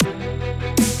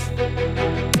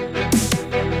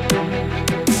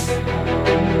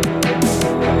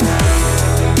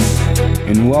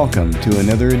and welcome to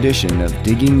another edition of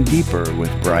Digging Deeper with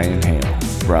Brian Hale.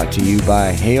 Brought to you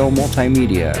by Hale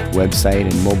Multimedia,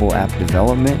 website and mobile app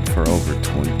development for over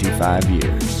 25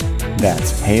 years.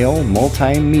 That's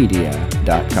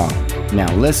halemultimedia.com.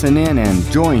 Now listen in and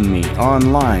join me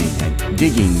online at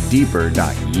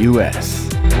diggingdeeper.us.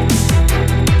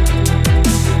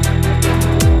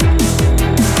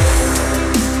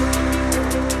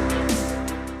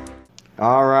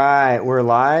 All right, we're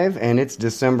live, and it's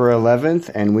December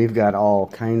 11th, and we've got all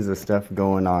kinds of stuff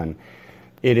going on.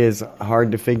 It is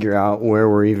hard to figure out where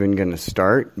we're even going to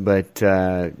start, but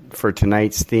for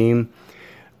tonight's theme,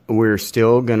 we're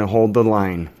still going to hold the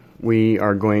line. We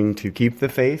are going to keep the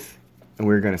faith, and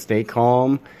we're going to stay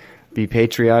calm, be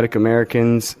patriotic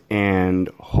Americans, and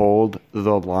hold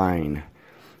the line.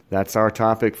 That's our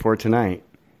topic for tonight.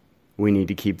 We need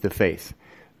to keep the faith.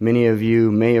 Many of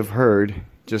you may have heard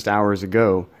just hours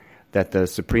ago that the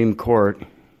Supreme Court,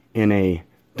 in a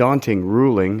daunting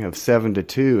ruling of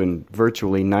 7-2 and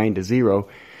virtually 9-0,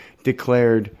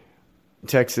 declared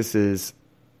Texas's,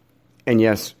 and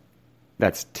yes,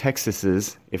 that's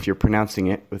Texas's, if you're pronouncing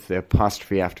it with the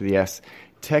apostrophe after the S,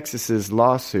 Texas's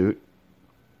lawsuit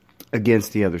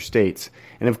against the other states.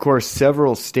 And of course,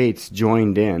 several states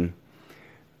joined in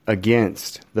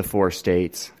against the 4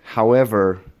 states.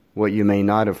 However, what you may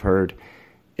not have heard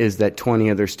is that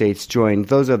 20 other states joined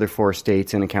those other 4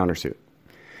 states in a countersuit.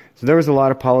 So there was a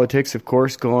lot of politics, of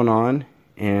course, going on,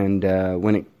 and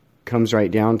when it comes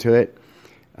right down to it,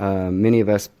 many of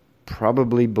us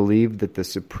probably believed that the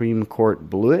Supreme Court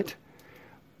blew it,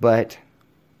 but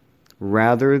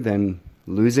rather than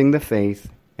losing the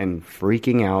faith and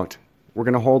freaking out, we're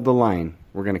going to hold the line.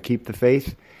 We're going to keep the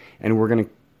faith, and we're going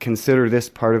to consider this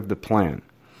part of the plan.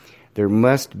 There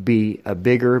must be a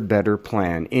bigger, better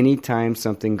plan. Anytime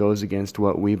something goes against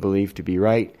what we believe to be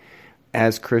right,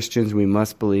 as Christians, we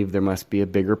must believe there must be a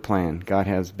bigger plan. God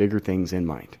has bigger things in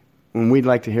mind. And we'd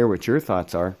like to hear what your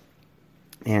thoughts are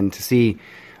and to see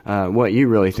what you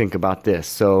really think about this.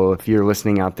 So if you're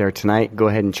listening out there tonight, go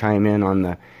ahead and chime in on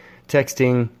the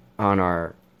texting on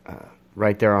our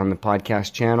right there on the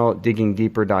podcast channel at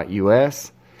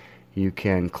diggingdeeper.us. You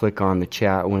can click on the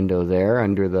chat window there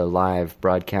under the live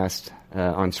broadcast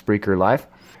on Spreaker Live.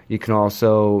 You can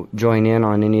also join in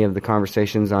on any of the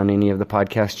conversations on any of the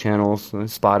podcast channels,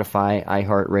 Spotify,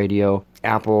 iHeartRadio,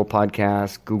 Apple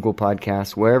Podcasts, Google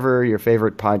Podcasts, wherever your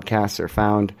favorite podcasts are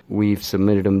found. We've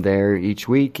submitted them there each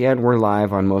week, and we're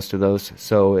live on most of those.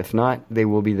 So if not, they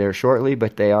will be there shortly,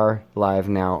 but they are live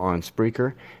now on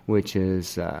Spreaker, which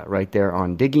is right there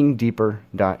on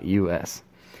diggingdeeper.us.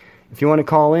 If you want to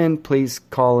call in, please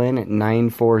call in at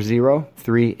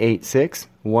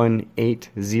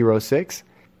 940-386-1806.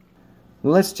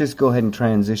 Let's just go ahead and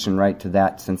transition right to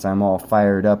that since I'm all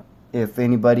fired up. If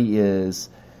anybody is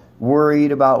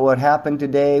worried about what happened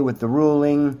today with the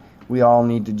ruling, we all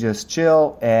need to just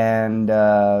chill and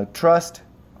trust,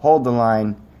 hold the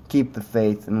line, keep the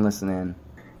faith, and listen in.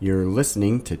 You're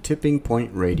listening to Tipping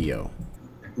Point Radio.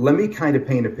 Let me kind of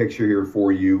paint a picture here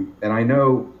for you, and I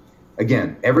know,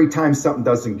 again, every time something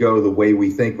doesn't go the way we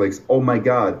think, like, oh my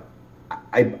God,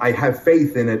 I have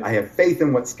faith in it. I have faith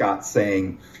in what Scott's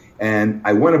saying, and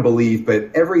I want to believe,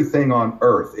 but everything on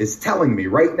earth is telling me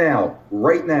right now,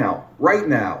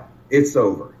 it's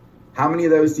over. How many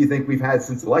of those do you think we've had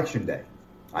since Election Day?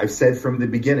 I've said from the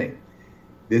beginning,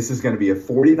 this is going to be a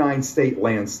 49-state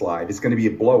landslide. It's going to be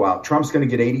a blowout. Trump's going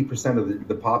to get 80% of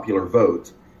the popular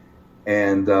vote.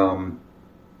 And,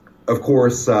 of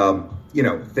course,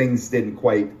 things didn't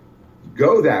quite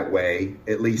go that way,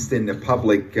 at least in the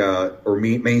public or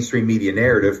mainstream media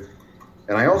narrative.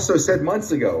 And I also said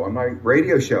months ago on my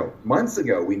radio show,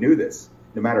 we knew this.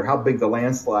 No matter how big the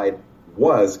landslide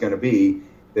was going to be,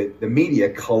 that the media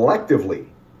collectively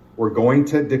were going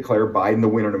to declare Biden the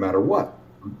winner no matter what.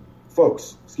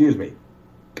 Folks, excuse me.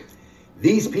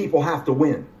 These people have to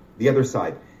win. The other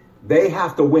side. They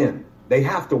have to win. They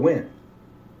have to win.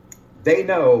 They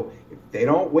know if they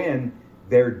don't win,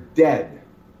 they're dead.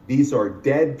 These are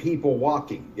dead people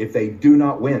walking if they do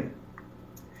not win.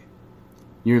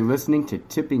 You're listening to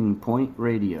Tipping Point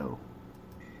Radio.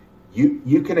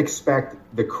 You can expect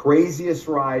the craziest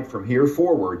ride from here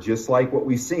forward, just like what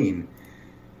we've seen.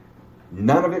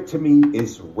 None of it to me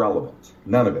is relevant.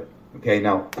 None of it. Okay,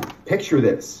 now picture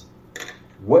this.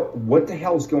 What the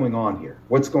hell's going on here?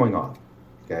 What's going on?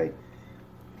 Okay.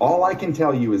 All I can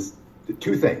tell you is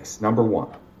 2 things. Number 1,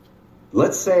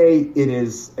 let's say it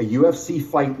is a UFC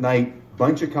fight night.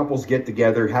 Bunch of couples get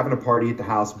together, having a party at the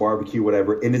house, barbecue,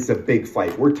 whatever, and it's a big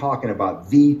fight. We're talking about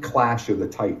the clash of the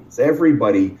titans.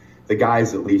 Everybody The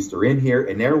guys at least are in here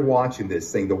and they're watching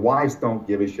this thing. The wives don't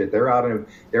give a shit. They're out in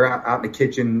the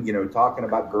kitchen, talking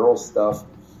about girl stuff.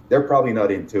 They're probably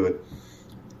not into it.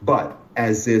 But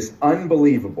as this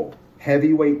unbelievable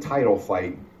heavyweight title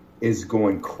fight is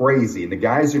going crazy, and the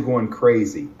guys are going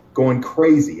crazy,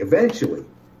 eventually,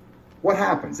 what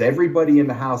happens? Everybody in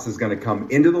the house is going to come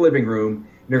into the living room,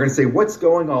 and they're going to say, what's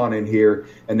going on in here?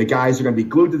 And the guys are going to be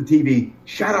glued to the TV.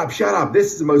 Shut up.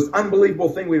 This is the most unbelievable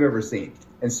thing we've ever seen.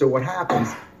 And so what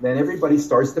happens, then everybody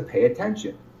starts to pay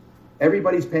attention.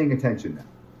 Everybody's paying attention now,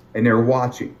 and they're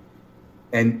watching.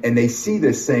 And they see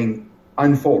this thing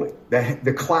unfolding,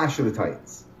 the clash of the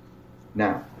titans.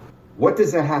 Now, what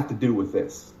does that have to do with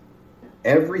this?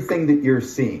 Everything that you're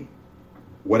seeing,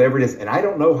 whatever it is, and I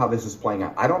don't know how this is playing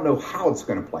out. I don't know how it's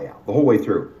going to play out the whole way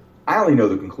through. I only know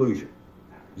the conclusion.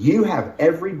 You have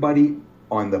everybody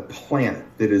on the planet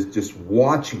that is just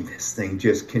watching this thing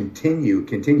just continue,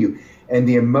 and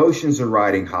the emotions are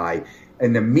riding high,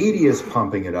 and the media is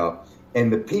pumping it up,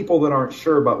 and the people that aren't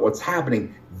sure about what's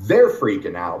happening, they're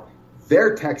freaking out.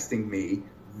 They're texting me,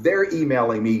 they're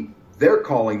emailing me, they're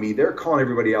calling me, they're calling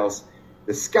everybody else.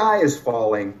 The sky is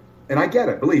falling, and I get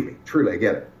it, believe me, truly I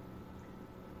get it.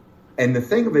 And the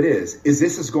thing of it is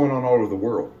this is going on all over the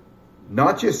world.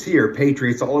 Not just here,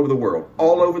 patriots all over the world,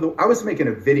 I was making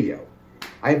a video.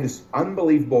 I have this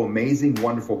unbelievable, amazing,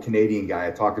 wonderful Canadian guy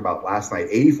I talked about last night,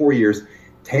 84 years,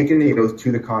 taking the oath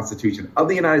to the Constitution of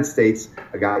the United States,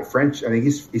 a guy, French, I think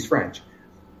he's French,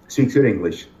 speaks good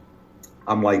English.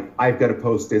 I'm like, I've got to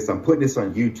post this. I'm putting this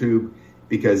on YouTube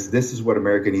because this is what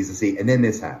America needs to see. And then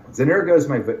this happens. And there goes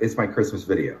it's my Christmas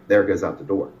video. There it goes out the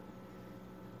door.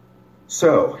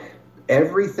 So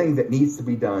everything that needs to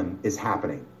be done is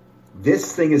happening.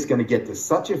 This thing is going to get to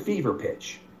such a fever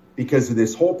pitch because of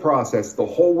this whole process. The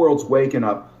whole world's waking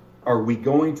up. Are we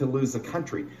going to lose the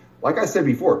country? Like I said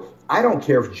before, I don't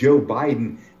care if Joe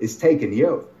Biden is taking the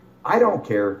oath. I don't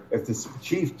care if the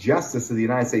Chief Justice of the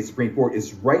United States Supreme Court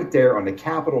is right there on the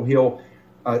Capitol Hill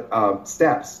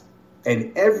steps,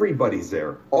 and everybody's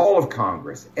there, all of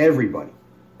Congress, everybody.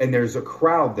 And there's a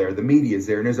crowd there, the media is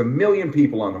there, and there's 1 million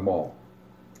people on the mall.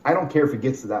 I don't care if it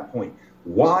gets to that point.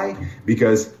 Why?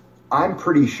 Because I'm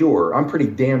pretty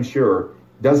damn sure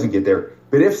it doesn't get there.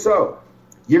 But if so,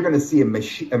 you're going to see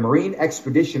a Marine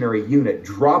Expeditionary Unit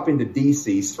drop into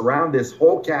D.C., surround this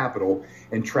whole Capitol,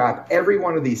 and trap every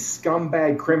one of these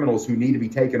scumbag criminals who need to be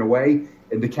taken away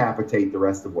and decapitate the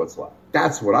rest of what's left.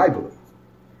 That's what I believe.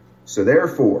 So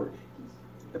therefore,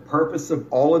 the purpose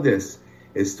of all of this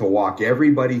is to walk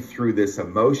everybody through this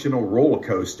emotional roller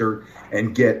coaster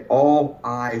and get all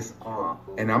eyes on.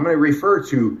 And I'm going to refer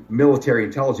to military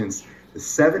intelligence, the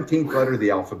 17th letter of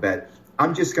the alphabet.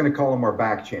 I'm just going to call them our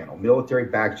back channel, military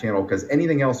back channel, because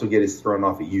anything else will get us thrown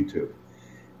off of YouTube.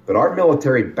 But our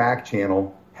military back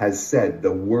channel has said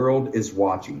the world is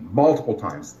watching multiple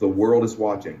times. The world is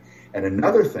watching. And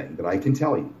another thing that I can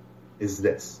tell you is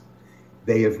this.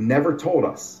 They have never told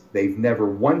us, they've never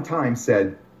one time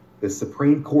said the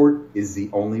Supreme Court is the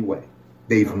only way.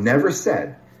 They've never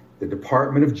said the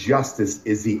Department of Justice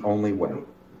is the only way.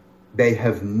 They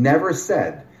have never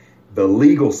said the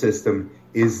legal system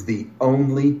is the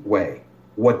only way.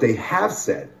 What they have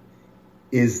said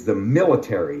is the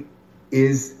military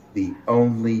is the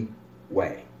only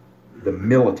way. The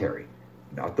military,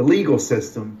 not the legal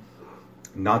system,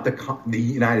 not the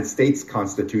United States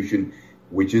Constitution,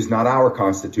 which is not our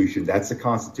Constitution. That's the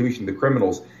Constitution the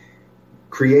criminals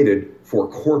created for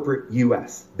corporate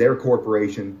U.S., their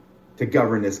corporation, to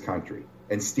govern this country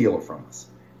and steal it from us.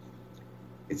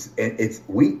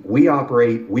 We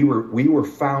were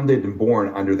founded and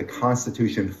born under the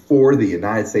Constitution for the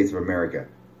United States of America.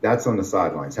 That's on the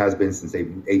sidelines, has been since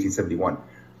 1871.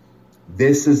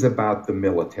 This is about the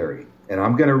military. And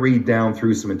I'm going to read down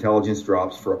through some intelligence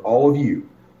drops for all of you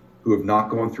who have not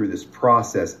gone through this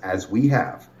process as we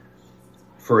have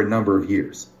for a number of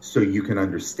years, so you can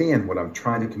understand what I'm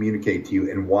trying to communicate to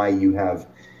you and why you have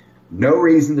no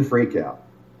reason to freak out.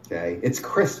 Okay, it's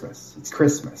Christmas. It's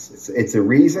Christmas. It's a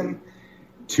reason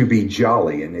to be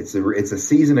jolly, and it's a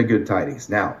season of good tidings.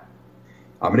 Now,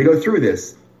 I'm going to go through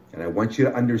this, and I want you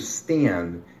to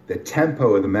understand the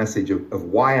tempo of the message of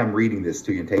why I'm reading this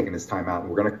to you and taking this time out. And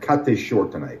we're going to cut this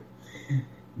short tonight.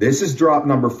 This is drop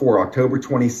number 4, October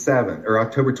 29,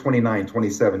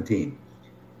 2017.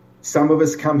 Some of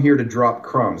us come here to drop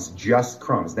crumbs, just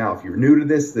crumbs. Now, if you're new to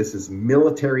this is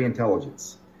military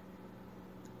intelligence.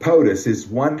 POTUS is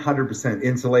 100%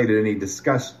 insulated. Any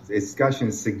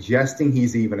discussion suggesting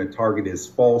he's even a target is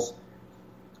false.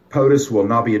 POTUS will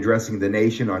not be addressing the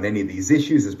nation on any of these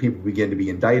issues as people begin to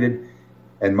be indicted,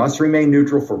 and must remain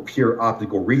neutral for pure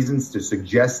optical reasons. To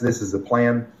suggest this is a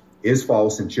plan is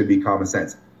false and should be common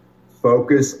sense.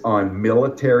 Focus on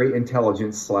military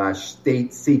intelligence /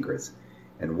 state secrets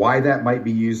and why that might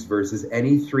be used versus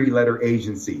any three-letter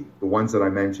agency, the ones that I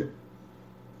mentioned.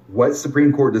 What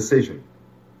Supreme Court decision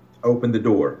opened the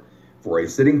door for a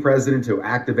sitting president to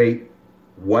activate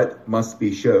what must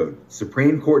be showed?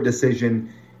 Supreme Court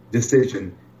decision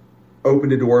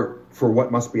opened the door for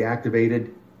what must be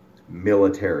activated?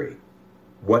 Military.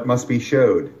 What must be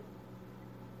showed?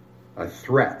 A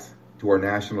threat to our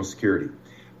national security.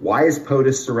 Why is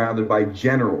POTUS surrounded by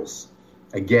generals?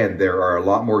 Again, there are a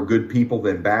lot more good people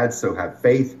than bad, so have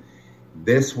faith.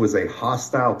 This was a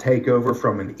hostile takeover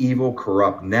from an evil,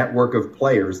 corrupt network of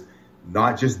players,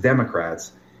 not just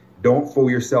Democrats. Don't fool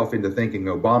yourself into thinking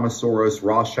Obama, Soros,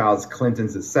 Rothschilds,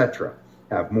 Clintons, etc.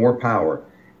 have more power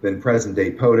than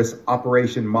present-day POTUS.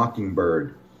 Operation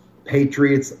Mockingbird.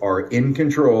 Patriots are in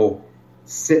control.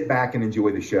 Sit back and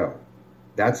enjoy the show.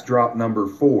 That's drop number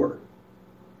 4.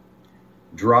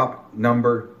 Drop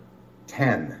number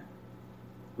 10.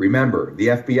 Remember, the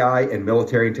FBI and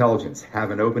military intelligence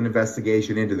have an open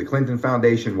investigation into the Clinton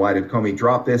Foundation. Why did Comey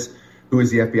drop this? Who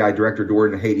is the FBI director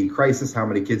during the Haiti crisis? How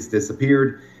many kids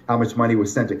disappeared? How much money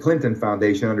was sent to Clinton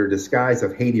Foundation under disguise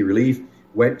of Haiti relief?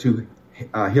 Went to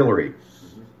Hillary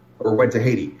or went to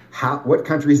Haiti. What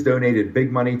countries donated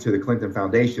big money to the Clinton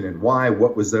Foundation and why?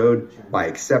 What was owed by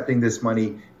accepting this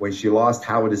money? When she lost,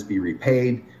 how would this be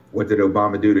repaid? What did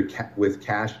Obama do with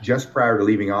cash just prior to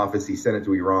leaving office? He sent it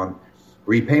to Iran.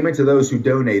 Repayment to those who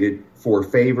donated for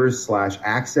favors /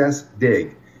 access.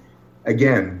 Dig.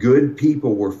 Again, good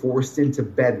people were forced into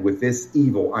bed with this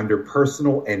evil under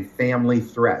personal and family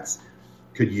threats.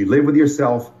 Could you live with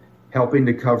yourself helping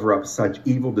to cover up such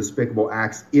evil, despicable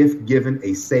acts if given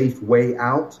a safe way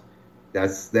out?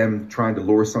 That's them trying to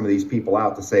lure some of these people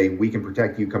out to say, we can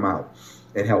protect you, come out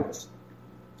and help us.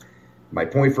 My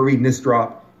point for reading this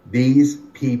drop, these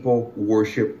people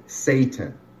worship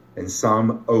Satan, and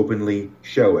some openly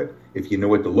show it. If you know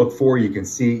what to look for, you can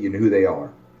see it, you know who they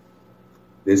are.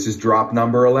 This is drop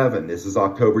number 11. This is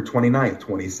October 29th,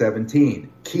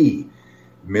 2017. Key,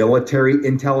 military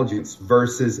intelligence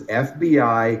versus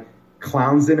FBI,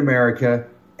 clowns in America,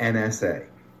 NSA.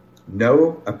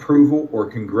 No approval or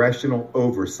congressional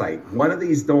oversight. One of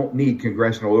these don't need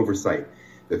congressional oversight.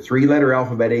 The three-letter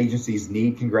alphabet agencies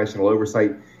need congressional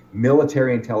oversight.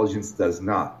 Military intelligence does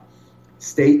not.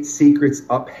 State secrets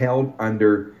upheld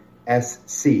under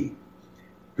SC.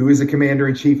 Who is the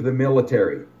commander-in-chief of the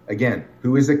military? Again,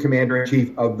 who is the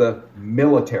commander-in-chief of the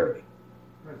military?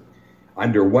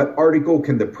 Under what article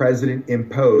can the president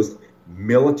impose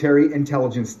military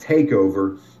intelligence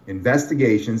takeover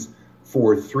investigations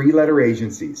for three-letter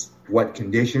agencies? What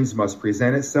conditions must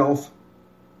present itself?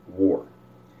 War.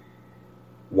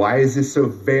 Why is this so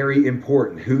very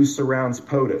important? Who surrounds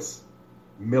POTUS?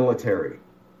 Military.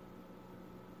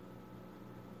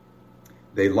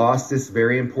 They lost this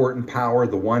very important power,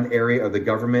 the one area of the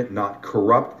government not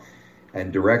corrupt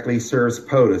and directly serves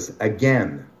POTUS.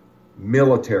 Again,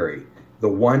 military, the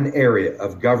one area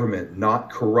of government not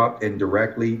corrupt and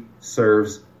directly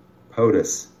serves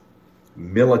POTUS.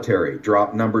 Military,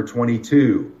 drop number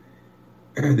 22.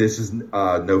 This is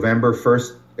November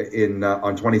 1st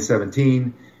on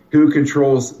 2017. Who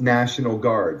controls National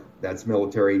Guard? That's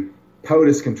military.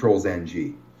 POTUS controls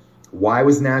NG. Why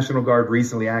was National Guard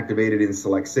recently activated in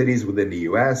select cities within the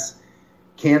U.S.?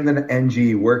 Can the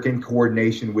NG work in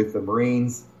coordination with the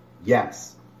Marines?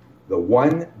 Yes. The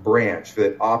one branch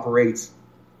that operates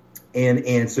and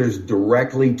answers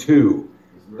directly to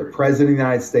the President of the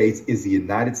United States is the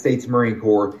United States Marine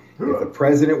Corps. If the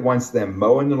President wants them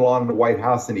mowing the lawn in the White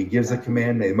House and he gives a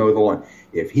command, they mow the lawn.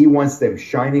 If he wants them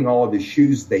shining all of his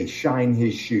shoes, they shine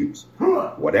his shoes.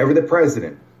 Whatever the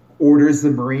President orders the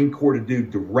Marine Corps to do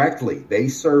directly, they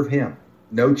serve him.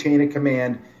 No chain of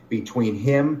command between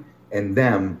him and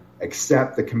them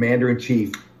except the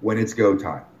commander-in-chief when it's go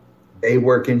time. They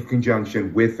work in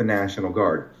conjunction with the National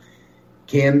Guard.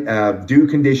 Do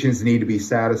conditions need to be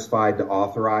satisfied to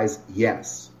authorize?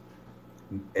 Yes.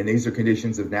 And these are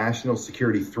conditions of national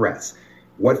security threats.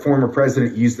 What former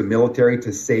president used the military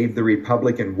to save the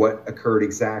republic and what occurred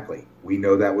exactly? We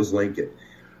know that was Lincoln.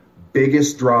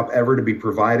 Biggest drop ever to be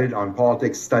provided on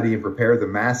politics, study, and prepare. The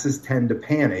masses tend to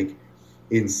panic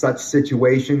in such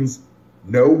situations.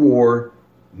 No war,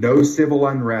 no civil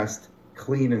unrest,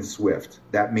 clean and swift.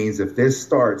 That means if this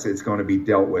starts, it's going to be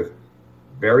dealt with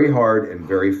very hard and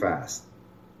very fast.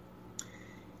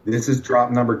 This is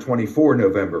drop number 24,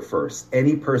 November 1st.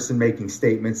 Any person making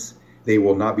statements they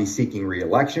will not be seeking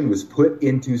re-election was put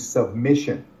into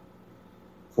submission.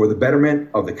 For the betterment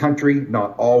of the country,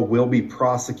 not all will be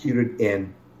prosecuted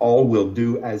and all will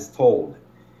do as told.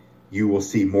 You will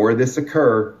see more of this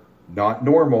occur, not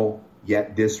normal,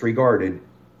 yet disregarded.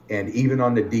 And even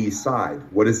on the D side,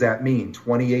 what does that mean?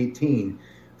 2018,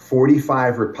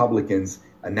 45 Republicans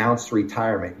announced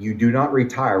retirement. You do not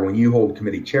retire when you hold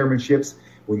committee chairmanships,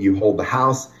 when you hold the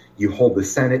House, you hold the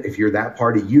Senate. If you're that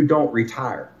party, you don't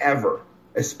retire ever,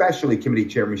 especially committee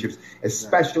chairmanships,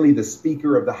 especially the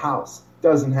Speaker of the House.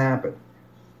 Doesn't happen.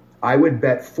 I would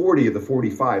bet 40 of the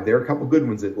 45. There are a couple good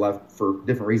ones that left for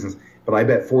different reasons, but I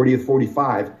bet 40 of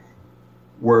 45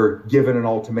 were given an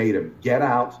ultimatum. Get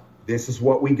out. This is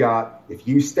what we got. If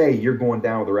you stay, you're going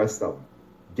down with the rest of them.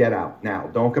 Get out now.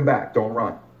 Don't come back. Don't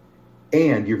run.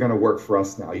 And you're going to work for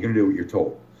us now. You're going to do what you're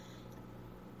told.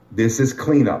 This is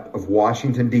cleanup of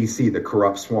Washington, D.C., the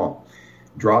corrupt swamp.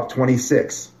 Drop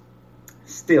 26.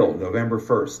 Still November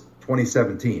 1st,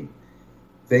 2017.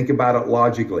 Think about it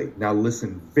logically. Now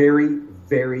listen very,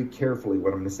 very carefully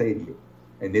what I'm going to say to you.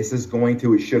 And this is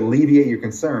it should alleviate your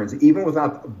concerns, even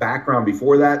without the background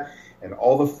before that and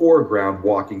all the foreground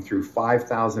walking through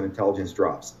 5,000 intelligence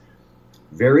drops.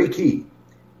 Very key.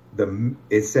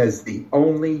 It says the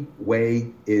only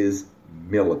way is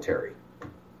military.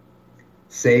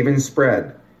 Save and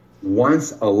spread.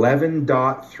 Once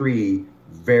 11.3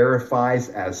 verifies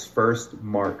as first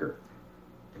marker.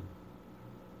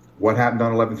 What happened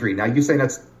on 11.3? Now you say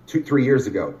that's 2-3 years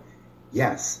ago.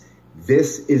 Yes,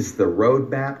 this is the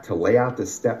roadmap to lay out the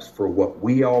steps for what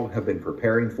we all have been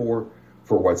preparing for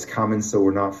what's coming, so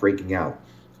we're not freaking out.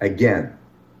 Again,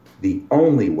 the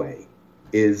only way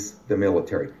is the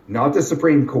military, not the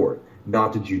Supreme Court,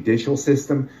 not the judicial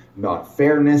system, not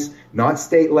fairness, not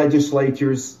state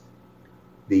legislatures.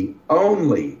 The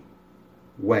only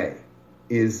way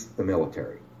is the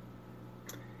military.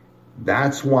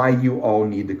 That's why you all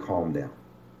need to calm down.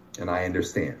 And I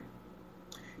understand.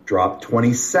 Drop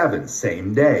 27,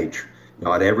 same day.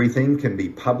 Not everything can be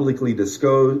publicly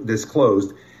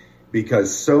disclosed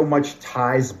because so much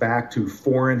ties back to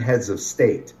foreign heads of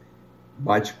state.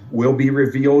 Much will be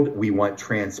revealed. We want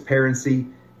transparency,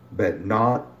 but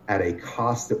not at a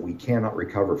cost that we cannot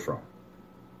recover from.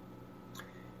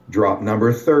 Drop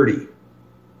number 30.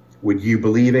 Would you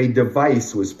believe a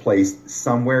device was placed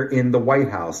somewhere in the White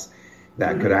House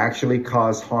that could actually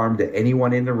cause harm to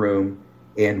anyone in the room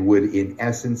and would, in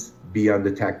essence, be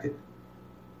undetected?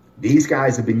 These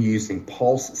guys have been using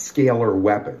pulse scalar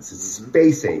weapons. It's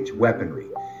space-age weaponry.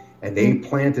 And they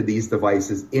planted these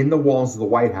devices in the walls of the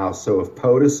White House. So if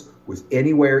POTUS was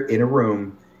anywhere in a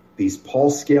room, these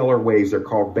pulse scalar waves are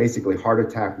called basically heart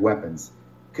attack weapons,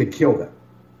 could kill them.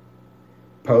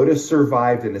 POTUS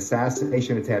survived an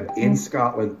assassination attempt in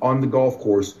Scotland on the golf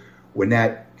course when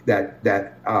that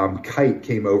kite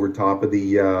came over top of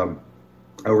the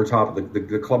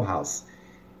clubhouse,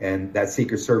 and that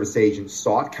Secret Service agent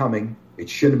saw it coming. It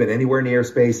shouldn't have been anywhere in the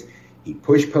airspace. He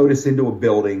pushed POTUS into a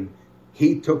building.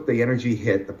 He took the energy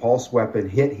hit. The pulse weapon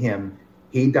hit him.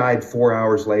 He died 4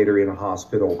 hours later in a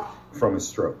hospital from a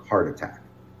stroke, heart attack.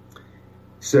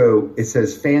 So it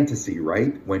says fantasy,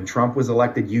 right? When Trump was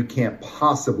elected, you can't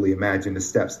possibly imagine the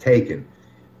steps taken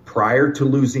prior to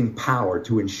losing power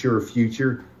to ensure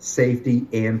future safety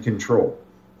and control.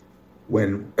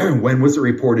 When was it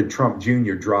reported Trump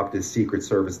Jr. dropped his Secret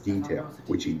Service detail,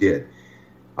 which he did?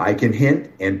 I can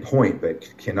hint and point,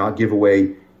 but cannot give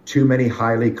away too many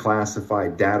highly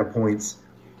classified data points.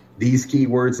 These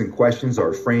keywords and questions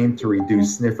are framed to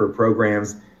reduce sniffer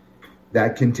programs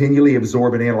that continually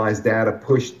absorb and analyze data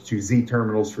pushed to Z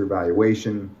terminals for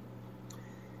evaluation.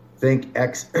 Think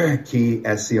X key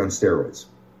SC on steroids.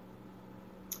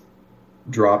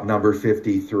 Drop number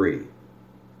 53.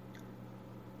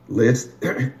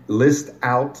 List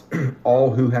out all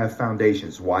who have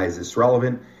foundations. Why is this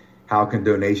relevant? How can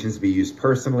donations be used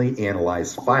personally?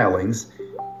 Analyze filings.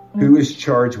 Who is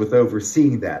charged with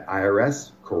overseeing that?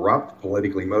 IRS? Corrupt?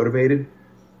 Politically motivated?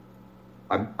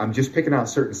 I'm just picking out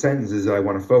certain sentences that I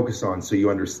want to focus on so you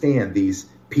understand these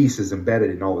pieces embedded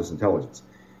in all this intelligence.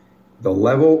 The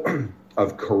level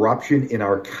of corruption in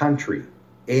our country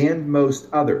and most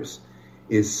others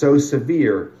is so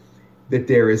severe that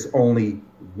there is only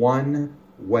one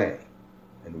way.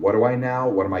 And what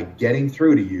am I getting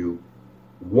through to you?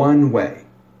 One way.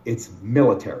 It's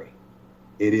military.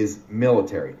 It is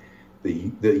military.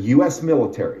 The U.S.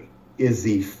 military is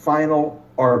the final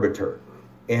arbiter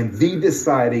and the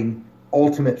deciding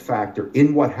ultimate factor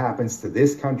in what happens to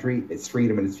this country, its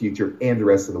freedom and its future, and the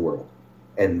rest of the world.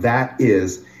 And that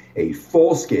is a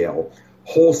full-scale,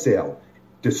 wholesale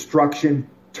destruction,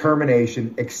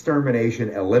 termination,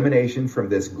 extermination, elimination from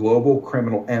this global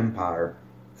criminal empire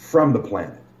from the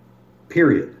planet.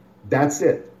 Period. That's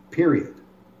it. Period.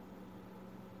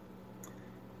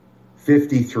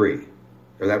 53.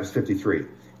 or that was 53.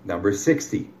 Number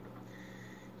 60.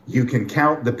 You can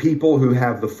count the people who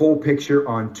have the full picture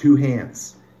on 2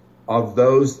 hands. Of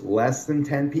those less than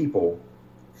 10 people,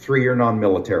 3 are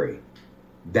non-military.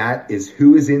 That is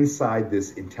who is inside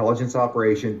this intelligence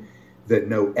operation that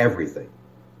know everything.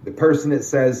 The person that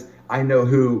says, I know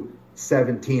who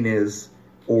 17 is,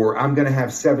 or I'm going to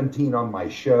have 17 on my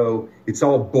show, it's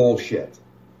all bullshit,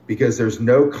 because there's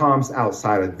no comms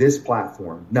outside of this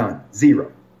platform. None.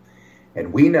 0.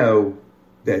 And we know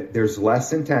that there's less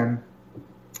than 10.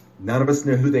 None of us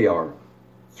know who they are.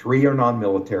 3 are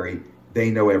non-military. They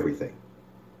know everything.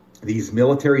 These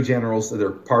military generals that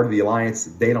are part of the alliance,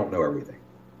 they don't know everything.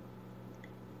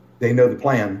 They know the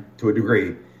plan to a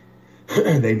degree.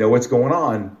 They know what's going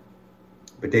on,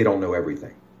 but they don't know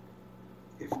everything.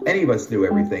 If any of us knew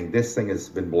everything, this thing has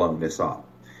been blown this up.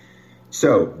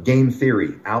 So, game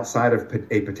theory, outside of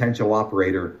a potential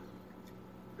operator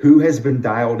who has been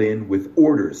dialed in with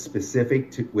orders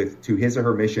specific to his or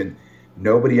her mission,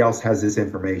 nobody else has this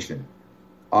information.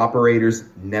 Operators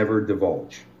never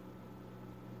divulge.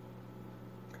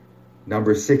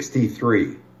 Number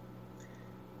 63.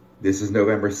 This is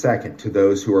November 2nd. To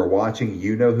those who are watching,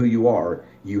 you know who you are.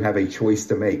 You have a choice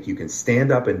to make. You can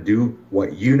stand up and do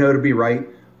what you know to be right,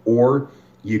 or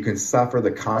you can suffer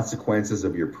the consequences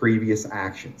of your previous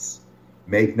actions.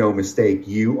 Make no mistake,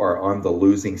 you are on the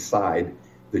losing side.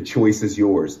 The choice is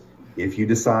yours. If you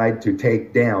decide to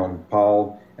take down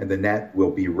Paul and the net,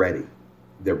 will be ready.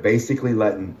 They're basically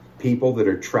letting people that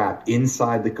are trapped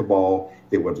inside the cabal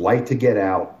that would like to get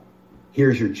out,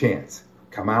 here's your chance.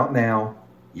 Come out now.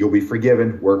 You'll be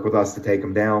forgiven. Work with us to take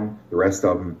them down, the rest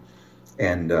of them,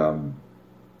 and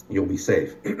you'll be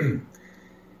safe.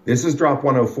 This is Drop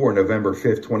 104, November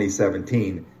 5th,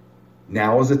 2017.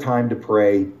 Now is the time to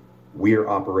pray. We're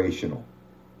operational.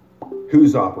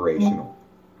 Who's operational?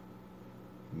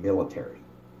 Military.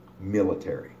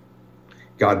 Military.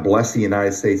 God bless the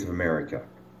United States of America.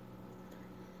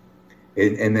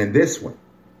 And then this one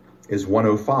is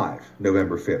 105,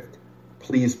 November 5th.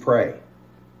 Please pray.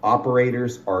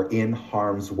 Operators are in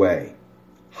harm's way.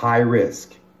 High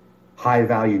risk, high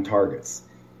value targets.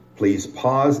 Please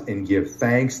pause and give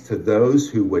thanks to those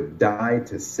who would die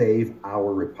to save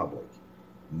our republic.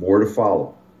 More to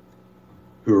follow.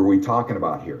 Who are we talking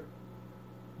about here?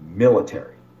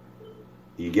 Military.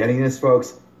 Are you getting this,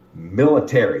 folks?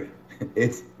 Military.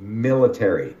 It's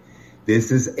military.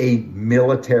 This is a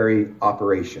military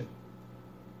operation.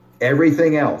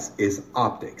 Everything else is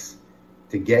optics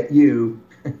to get you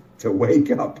to wake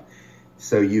up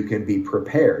so you can be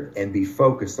prepared and be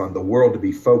focused on the world, to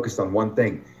be focused on one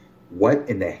thing. What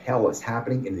in the hell is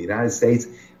happening in the United States?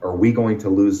 Are we going to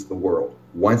lose the world?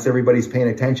 Once everybody's paying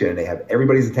attention and they have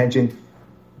everybody's attention,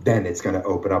 then it's going to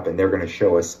open up and they're going to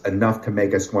show us enough to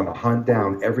make us want to hunt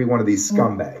down every one of these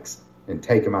scumbags and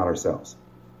take them out ourselves.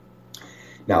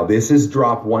 Now, this is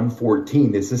Drop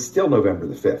 114. This is still November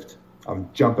the 5th. I'm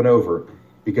jumping over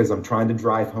because I'm trying to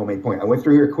drive home a point. I went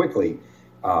through here quickly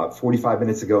 45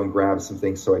 minutes ago and grabbed some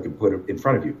things so I could put it in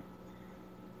front of you.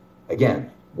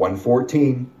 Again,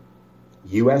 114,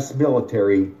 U.S.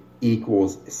 military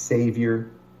equals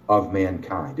savior of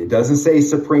mankind. It doesn't say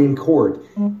Supreme Court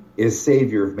is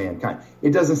savior of mankind. It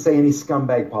doesn't say any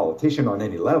scumbag politician on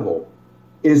any level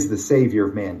is the savior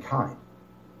of mankind.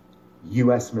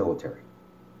 U.S. military.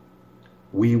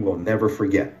 We will never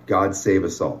forget. God save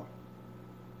us all.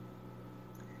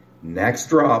 Next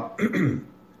drop.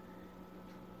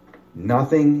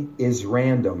 Nothing is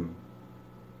random.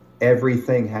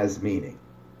 Everything has meaning.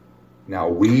 Now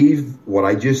weave what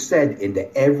I just said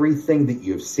into everything that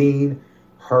you've seen,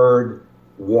 heard,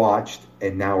 watched,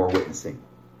 and now are witnessing.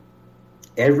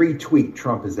 Every tweet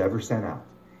Trump has ever sent out,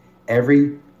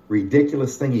 every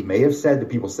ridiculous thing he may have said that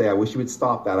people say, I wish he would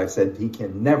stop that. I said he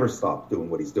can never stop doing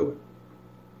what he's doing.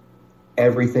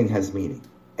 Everything has meaning.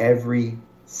 Every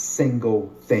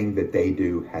single thing that they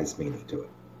do has meaning to it.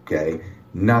 Okay?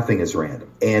 Nothing is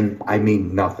random. And I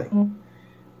mean nothing.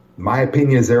 My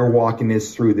opinion is they're walking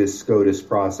this through this SCOTUS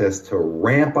process to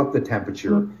ramp up the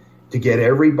temperature, to get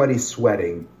everybody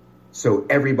sweating, so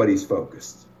everybody's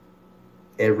focused.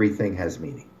 Everything has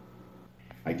meaning.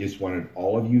 I just wanted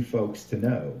all of you folks to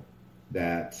know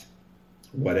that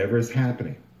whatever's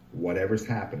happening,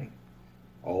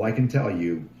 all I can tell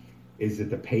you is that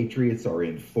the Patriots are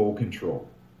in full control.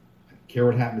 I don't care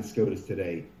what happened to SCOTUS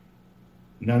today.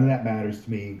 None of that matters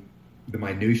to me. The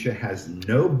minutia has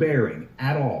no bearing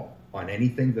at all on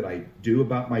anything that I do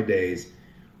about my days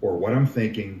or what I'm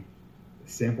thinking.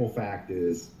 The simple fact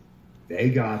is they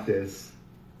got this.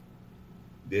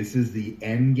 This is the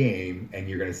end game, and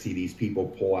you're going to see these people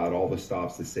pull out all the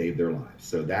stops to save their lives.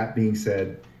 So that being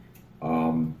said,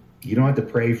 You don't have to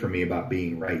pray for me about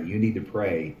being right. You need to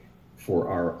pray for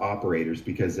our operators,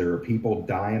 because there are people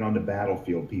dying on the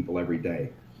battlefield, people every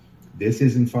day. This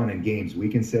isn't fun and games. We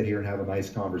can sit here and have a nice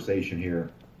conversation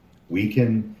here. We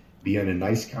can be in a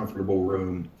nice, comfortable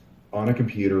room on a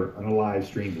computer, on a live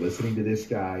stream, listening to this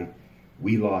guy.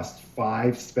 We lost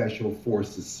 5 special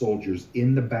forces soldiers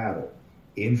in the battle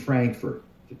in Frankfurt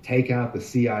to take out the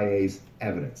CIA's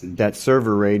evidence. And that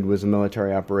server raid was a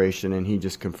military operation, and he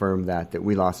just confirmed that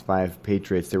we lost 5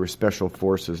 Patriots. There were special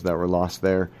forces that were lost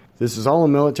there. This is all a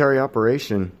military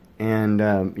operation, and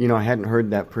I hadn't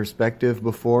heard that perspective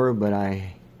before, but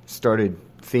I started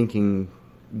thinking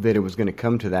that it was going to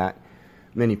come to that.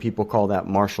 Many people call that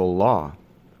martial law,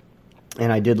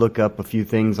 and I did look up a few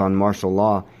things on martial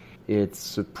law. It's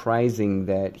surprising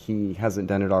that he hasn't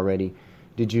done it already.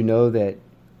 Did you know that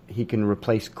he can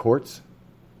replace courts?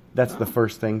 That's the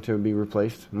first thing to be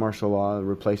replaced. Martial law,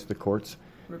 replace the courts.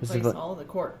 Replace all the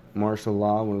court. Martial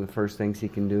law, one of the first things he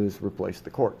can do is replace the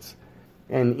courts.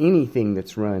 And anything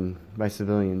that's run by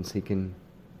civilians, he can,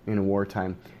 in a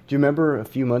wartime. Do you remember a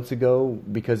few months ago,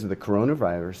 because of the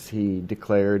coronavirus, he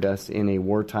declared us in a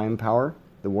wartime power,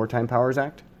 the Wartime Powers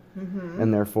Act? Mm-hmm.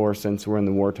 And therefore, since we're in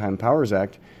the Wartime Powers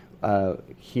Act,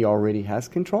 he already has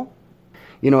control?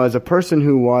 As a person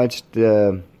who watched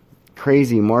the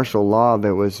crazy martial law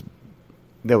that was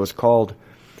called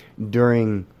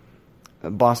during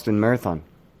Boston Marathon,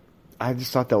 I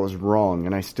just thought that was wrong,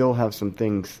 and I still have some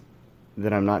things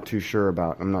that I'm not too sure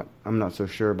about. I'm not so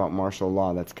sure about martial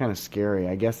law. That's kind of scary.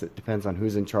 I guess it depends on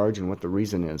who's in charge and what the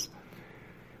reason is.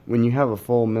 When you have a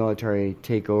full military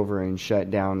takeover and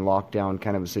shut down, lockdown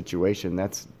kind of a situation,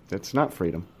 that's not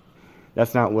freedom.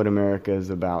 That's not what America is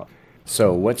about.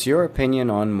 So, what's your opinion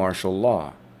on martial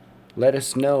law? Let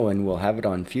us know, and we'll have it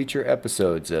on future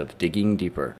episodes of Digging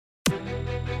Deeper.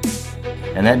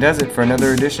 And that does it for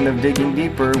another edition of Digging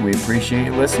Deeper. We appreciate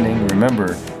you listening.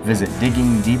 Remember, visit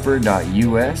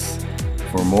diggingdeeper.us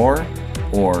for more,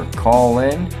 or call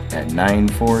in at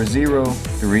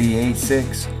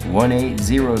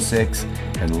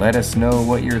 940-386-1806 and let us know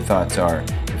what your thoughts are.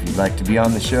 If you'd like to be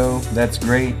on the show, that's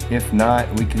great. If not,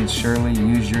 we can surely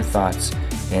use your thoughts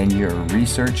and your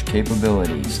research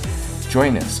capabilities.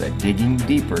 Join us at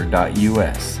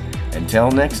diggingdeeper.us.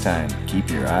 Until next time, keep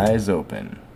your eyes open.